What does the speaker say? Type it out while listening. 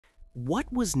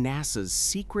What was NASA's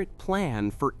secret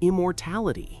plan for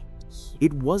immortality?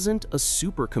 It wasn't a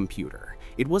supercomputer.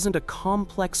 It wasn't a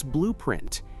complex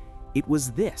blueprint. It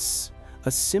was this,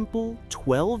 a simple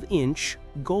 12-inch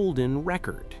golden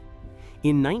record.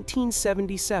 In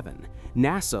 1977,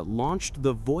 NASA launched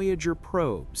the Voyager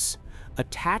probes.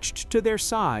 Attached to their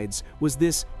sides was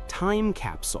this time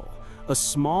capsule, a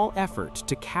small effort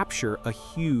to capture a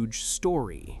huge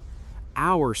story.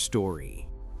 Our story.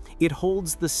 It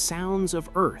holds the sounds of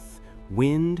Earth,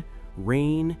 wind,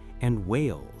 rain, and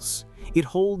whales. It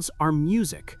holds our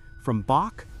music, from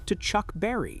Bach to Chuck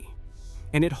Berry.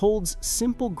 And it holds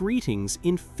simple greetings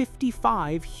in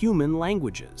 55 human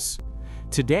languages.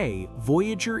 Today,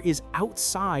 Voyager is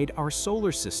outside our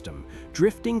solar system,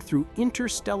 drifting through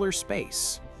interstellar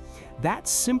space. That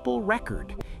simple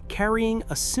record, carrying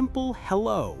a simple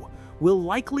hello, will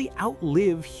likely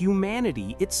outlive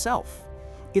humanity itself.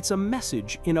 It's a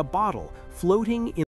message in a bottle floating in